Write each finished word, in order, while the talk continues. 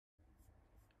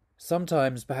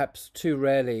Sometimes, perhaps too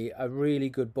rarely, a really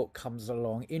good book comes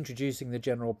along introducing the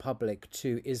general public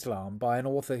to Islam by an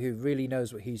author who really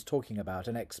knows what he's talking about,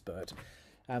 an expert.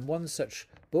 And one such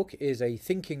book is A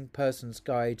Thinking Person's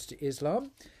Guide to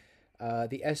Islam,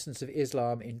 The Essence of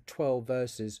Islam in 12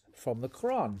 Verses from the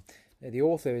Qur'an. Now, the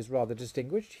author is rather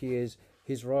distinguished. He is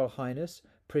His Royal Highness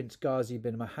Prince Ghazi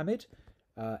bin Mohammed,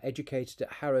 educated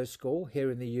at Harrow School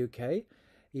here in the UK.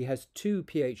 He has two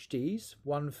PhDs,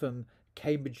 one from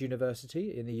Cambridge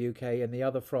University in the UK and the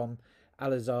other from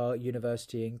Al-Azhar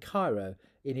University in Cairo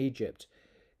in Egypt.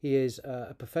 He is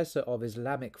a professor of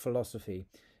Islamic philosophy,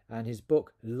 and his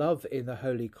book Love in the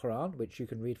Holy Quran, which you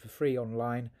can read for free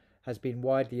online, has been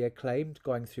widely acclaimed,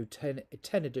 going through 10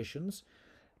 editions,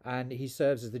 and he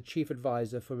serves as the chief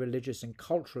advisor for religious and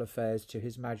cultural affairs to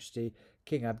His Majesty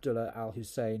King Abdullah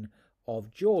al-Hussein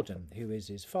of Jordan, who is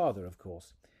his father, of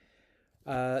course.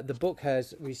 The book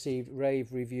has received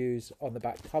rave reviews on the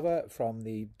back cover from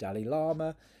the Dalai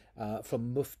Lama,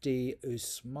 from Mufti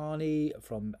Usmani,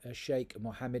 from Sheikh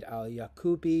Mohammed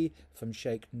al-Yaqubi, from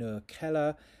Sheikh Nur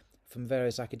Keller, from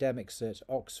various academics at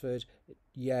Oxford,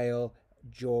 Yale,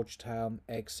 Georgetown,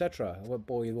 etc. I won't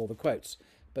bore you with all the quotes,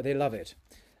 but they love it.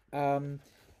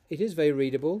 It is very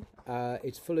readable.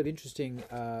 It's full of interesting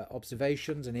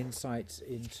observations and insights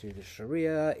into the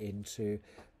Sharia, into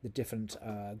the different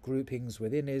groupings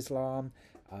within Islam,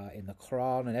 in the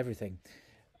Quran and everything.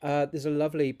 There's a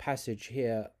lovely passage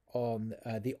here on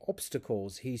the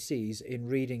obstacles he sees in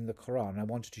reading the Quran. I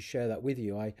wanted to share that with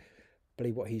you. I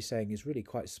believe what he's saying is really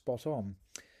quite spot on.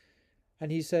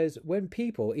 And he says, when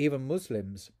people, even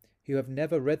Muslims, who have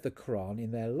never read the Quran in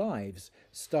their lives,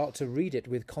 start to read it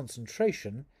with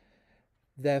concentration,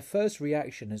 their first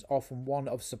reaction is often one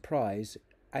of surprise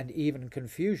and even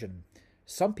confusion.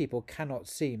 Some people cannot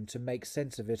seem to make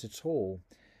sense of it at all.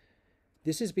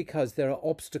 This is because there are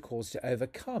obstacles to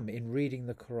overcome in reading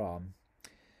the Quran.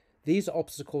 These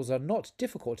obstacles are not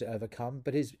difficult to overcome,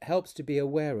 but it helps to be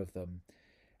aware of them.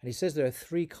 And he says there are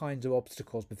three kinds of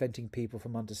obstacles preventing people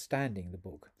from understanding the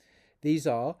book. These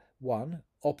are 1.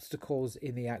 Obstacles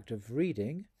in the act of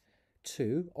reading,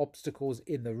 2. Obstacles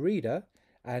in the reader,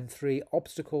 and 3.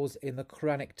 Obstacles in the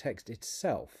Quranic text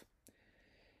itself.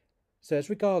 So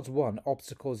as regards 1,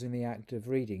 obstacles in the act of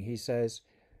reading, he says,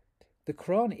 the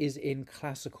Quran is in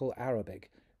classical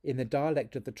Arabic, in the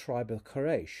dialect of the tribe of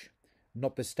H.R.H,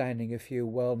 notwithstanding a few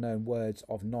well-known words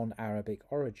of non-Arabic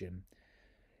origin.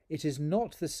 It is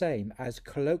not the same as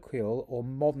colloquial or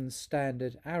modern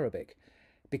standard Arabic.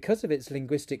 Because of its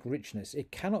linguistic richness,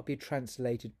 it cannot be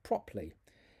translated properly.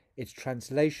 Its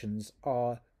translations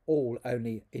are all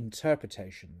only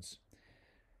interpretations.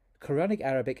 Quranic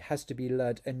Arabic has to be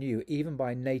learnt anew even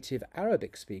by native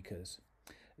Arabic speakers.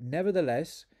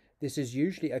 Nevertheless, this is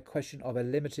usually a question of a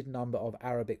limited number of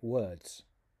Arabic words.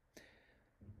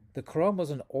 The Quran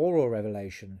was an oral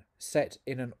revelation set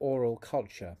in an oral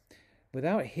culture.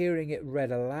 Without hearing it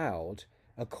read aloud,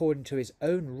 according to its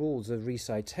own rules of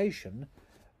recitation,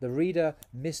 the reader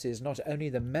misses not only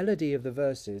the melody of the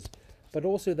verses, but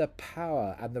also the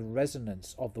power and the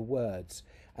resonance of the words,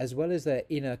 as well as their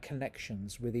inner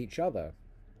connections with each other.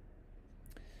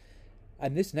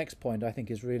 And this next point I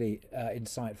think is really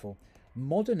insightful.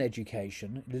 Modern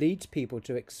education leads people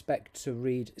to expect to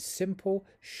read simple,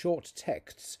 short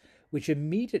texts which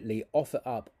immediately offer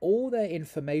up all their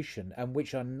information and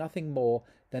which are nothing more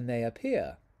than they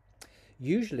appear.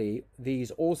 Usually,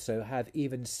 these also have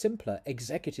even simpler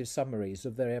executive summaries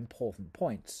of their important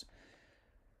points.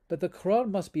 But the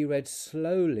Quran must be read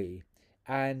slowly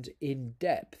and in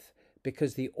depth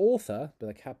because the author, with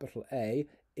a capital A,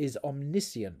 is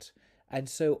omniscient, and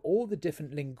so all the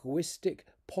different linguistic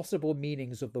possible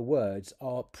meanings of the words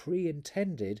are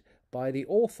pre-intended by the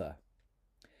author.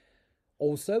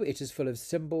 Also, it is full of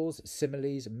symbols,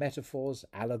 similes, metaphors,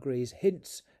 allegories,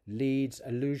 hints, leads,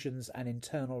 allusions, and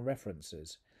internal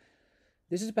references.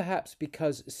 This is perhaps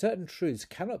because certain truths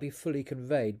cannot be fully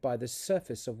conveyed by the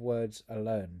surface of words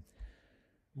alone.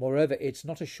 Moreover, it's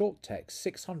not a short text,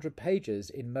 600 pages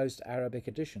in most Arabic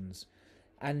editions,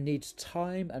 and needs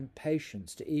time and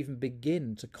patience to even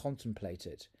begin to contemplate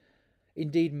it.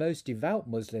 Indeed, most devout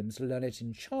Muslims learn it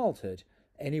in childhood.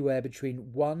 Anywhere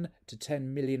between 1 to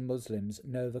 10 million Muslims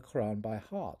know the Quran by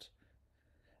heart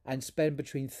and spend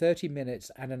between 30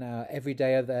 minutes and an hour every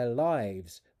day of their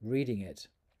lives reading it.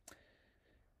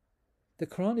 The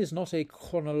Quran is not a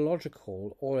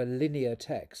chronological or a linear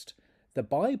text. The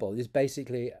Bible is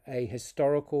basically a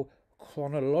historical,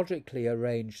 chronologically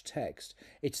arranged text.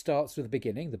 It starts with the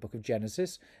beginning, the book of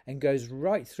Genesis, and goes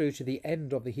right through to the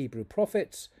end of the Hebrew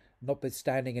prophets,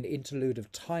 notwithstanding an interlude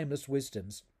of timeless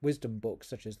wisdom books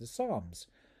such as the Psalms.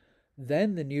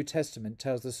 Then the New Testament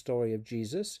tells the story of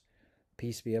Jesus,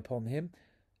 peace be upon him,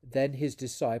 then his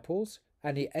disciples,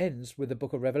 and he ends with the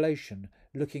book of Revelation,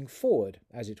 looking forward,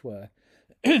 as it were.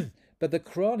 But the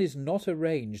Qur'an is not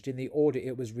arranged in the order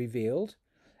it was revealed,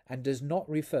 and does not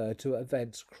refer to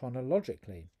events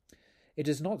chronologically. It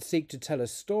does not seek to tell a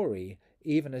story,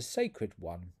 even a sacred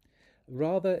one.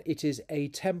 Rather, it is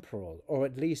atemporal, or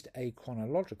at least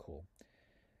achronological.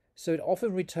 So it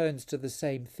often returns to the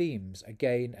same themes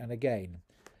again and again.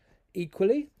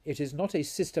 Equally, it is not a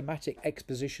systematic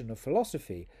exposition of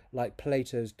philosophy like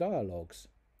Plato's dialogues,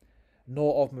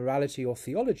 nor of morality or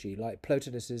theology like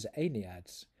Plotinus's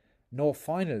Aeneads, nor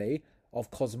finally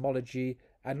of cosmology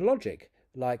and logic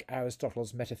like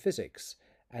Aristotle's Metaphysics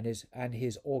and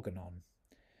his Organon.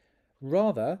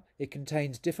 Rather, it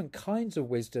contains different kinds of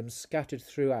wisdom scattered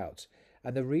throughout,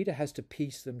 and the reader has to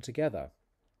piece them together.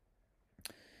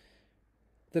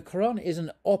 The Qur'an is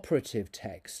an operative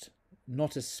text,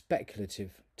 not a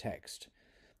speculative text.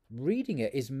 Reading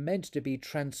it is meant to be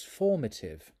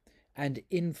transformative and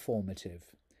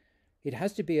informative. It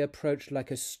has to be approached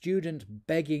like a student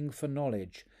begging for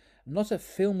knowledge, not a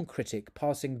film critic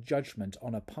passing judgment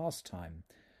on a pastime.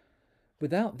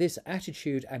 Without this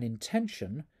attitude and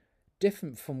intention,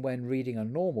 different from when reading a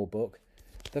normal book,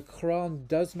 the Qur'an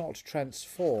does not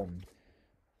transform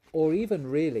or even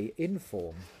really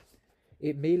inform.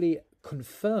 It merely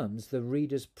confirms the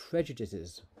reader's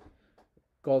prejudices.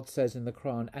 God says in the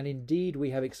Qur'an, and indeed we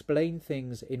have explained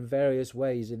things in various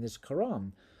ways in this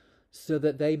Qur'an, so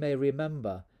that they may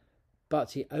remember,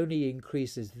 but it only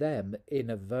increases them in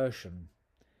aversion.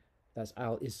 That's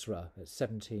Al-Isra at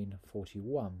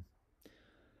 1741.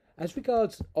 As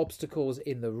regards obstacles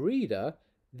in the reader,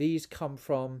 these come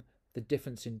from the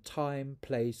difference in time,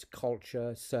 place,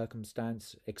 culture,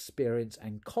 circumstance, experience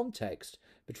and context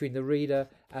between the reader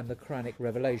and the Quranic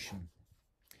revelation.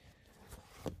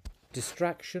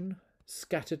 Distraction,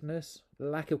 scatteredness,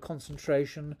 lack of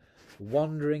concentration,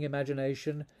 wandering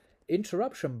imagination,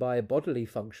 interruption by bodily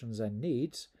functions and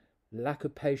needs, lack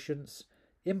of patience,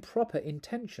 improper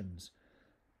intentions,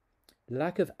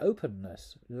 lack of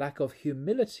openness, lack of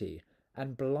humility,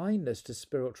 and blindness to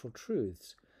spiritual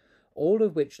truths, all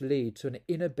of which lead to an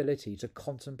inability to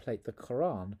contemplate the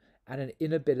Qur'an and an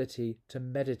inability to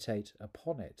meditate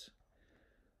upon it.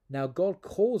 Now, God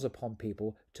calls upon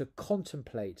people to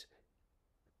contemplate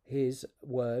his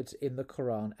words in the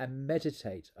Qur'an and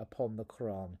meditate upon the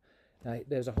Qur'an. Now,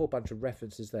 there's a whole bunch of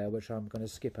references there which I'm going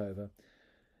to skip over.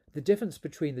 The difference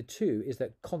between the two is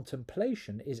that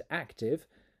contemplation is active.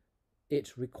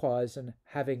 It requires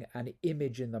having an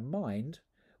image in the mind,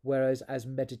 whereas as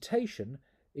meditation,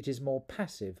 it is more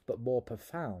passive but more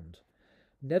profound.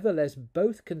 Nevertheless,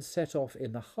 both can set off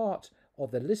in the heart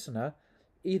of the listener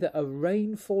either a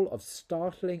rainfall of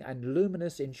startling and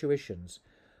luminous intuitions,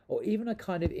 or even a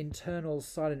kind of internal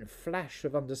silent flash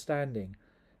of understanding,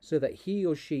 so that he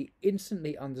or she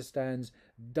instantly understands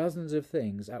dozens of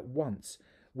things at once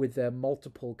with their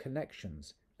multiple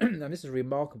connections. And this is a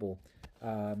remarkable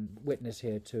witness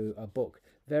here to a book.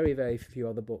 Very, very few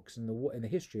other books in the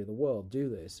history of the world do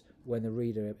this when the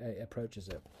reader approaches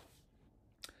it.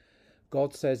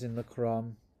 God says in the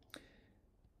Qur'an,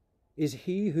 "Is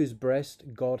he whose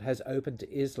breast God has opened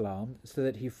to Islam so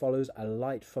that he follows a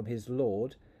light from his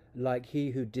Lord, like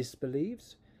he who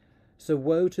disbelieves? So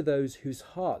woe to those whose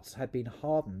hearts have been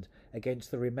hardened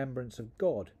against the remembrance of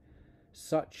God.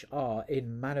 Such are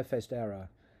in manifest error.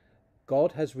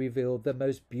 God has revealed the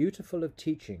most beautiful of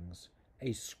teachings,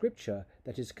 a scripture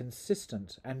that is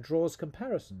consistent and draws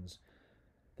comparisons,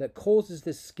 that causes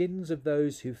the skins of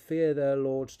those who fear their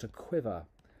Lord to quiver.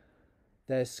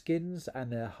 Their skins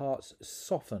and their hearts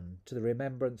soften to the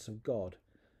remembrance of God.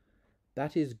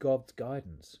 That is God's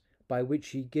guidance, by which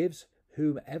he gives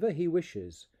whomever he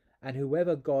wishes, and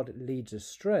whoever God leads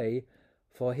astray,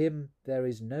 for him there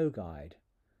is no guide."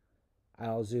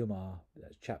 Al-Zumar,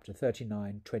 chapter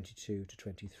 39, 22 to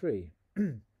 23.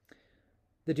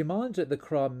 The demands that the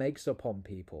Qur'an makes upon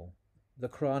people. The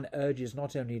Qur'an urges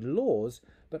not only laws,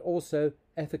 but also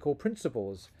ethical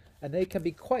principles, and they can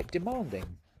be quite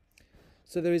demanding.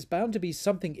 So there is bound to be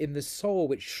something in the soul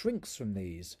which shrinks from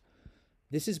these.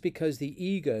 This is because the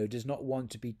ego does not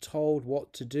want to be told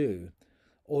what to do,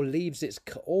 or leave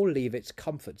its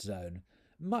comfort zone,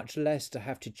 much less to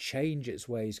have to change its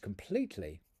ways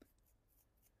completely.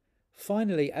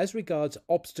 Finally, as regards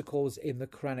obstacles in the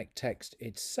Quranic text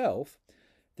itself,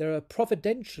 there are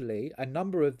providentially a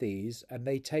number of these, and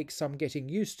they take some getting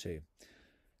used to.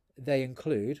 They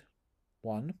include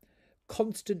 1.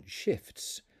 Constant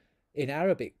shifts, in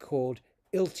Arabic called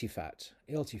iltifat,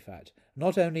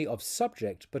 not only of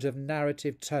subject but of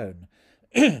narrative tone.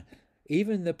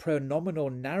 Even the pronominal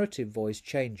narrative voice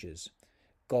changes.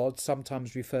 God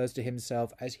sometimes refers to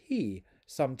himself as he,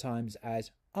 sometimes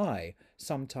as I,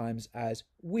 sometimes as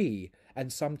we,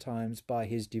 and sometimes by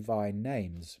his divine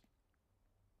names.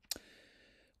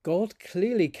 God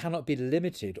clearly cannot be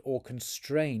limited or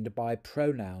constrained by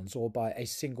pronouns or by a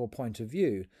single point of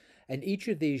view, and each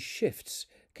of these shifts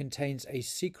contains a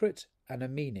secret and a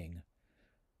meaning.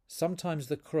 Sometimes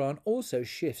the Qur'an also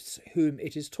shifts whom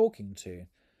it is talking to.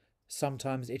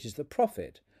 Sometimes it is the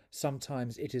prophet,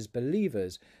 sometimes it is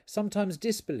believers, sometimes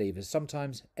disbelievers,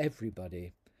 sometimes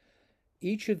everybody.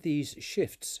 Each of these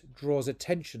shifts draws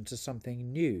attention to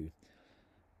something new.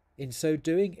 In so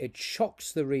doing, it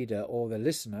shocks the reader or the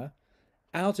listener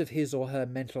out of his or her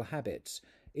mental habits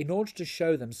in order to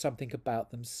show them something about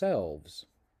themselves.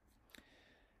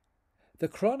 The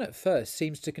Qur'an at first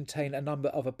seems to contain a number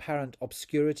of apparent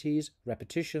obscurities,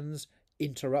 repetitions,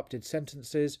 interrupted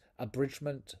sentences,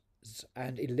 abridgments,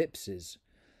 and ellipses.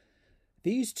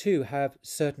 These too have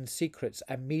certain secrets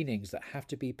and meanings that have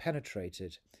to be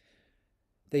penetrated.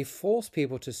 They force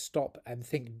people to stop and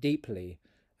think deeply,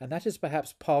 and that is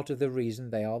perhaps part of the reason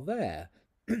they are there.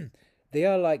 They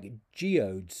are like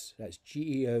geodes, that's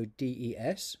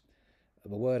Geodes, a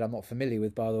word I'm not familiar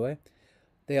with, by the way.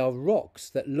 They are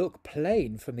rocks that look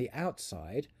plain from the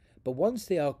outside, but once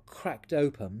they are cracked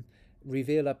open,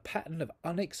 reveal a pattern of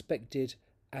unexpected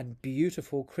and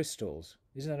beautiful crystals.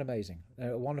 Isn't that amazing?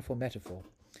 A wonderful metaphor.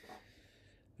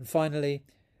 And finally,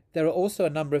 there are also a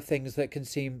number of things that can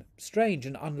seem strange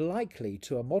and unlikely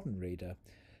to a modern reader.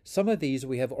 Some of these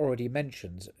we have already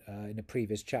mentioned in a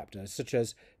previous chapter, such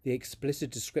as the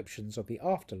explicit descriptions of the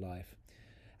afterlife,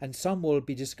 and some will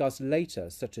be discussed later,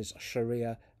 such as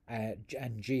Sharia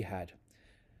and Jihad.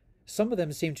 Some of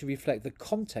them seem to reflect the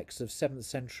context of 7th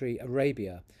century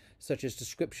Arabia, such as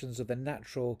descriptions of the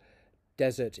natural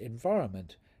desert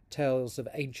environment, tales of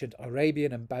ancient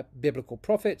Arabian and biblical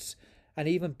prophets, and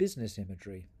even business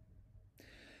imagery.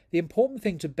 The important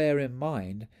thing to bear in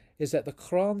mind is that the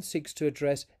Qur'an seeks to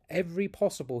address every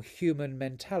possible human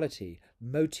mentality,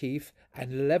 motif,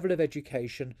 and level of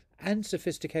education and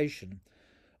sophistication,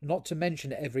 not to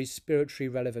mention every spiritually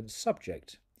relevant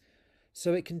subject.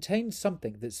 So it contains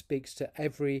something that speaks to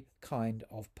every kind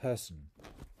of person.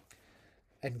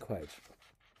 End quote.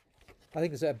 I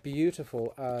think there's a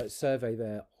beautiful survey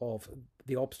there of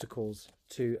the obstacles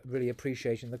to really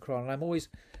appreciating the Qur'an. And I'm always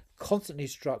constantly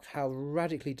struck how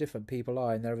radically different people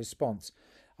are in their response.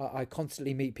 I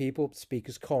constantly meet people,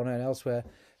 speakers, Qur'an and elsewhere,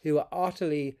 who are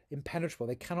utterly impenetrable.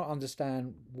 They cannot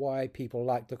understand why people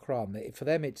like the Qur'an. For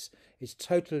them, it's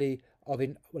totally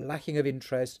lacking of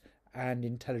interest and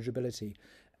intelligibility.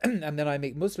 And then I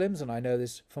meet Muslims, and I know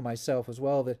this for myself as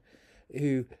well, that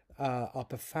who are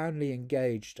profoundly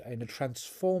engaged in a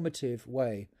transformative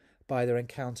way by their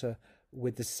encounter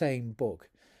with the same book.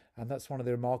 And that's one of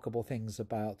the remarkable things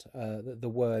about the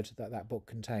word that book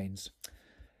contains.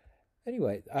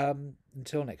 Anyway,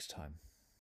 until next time.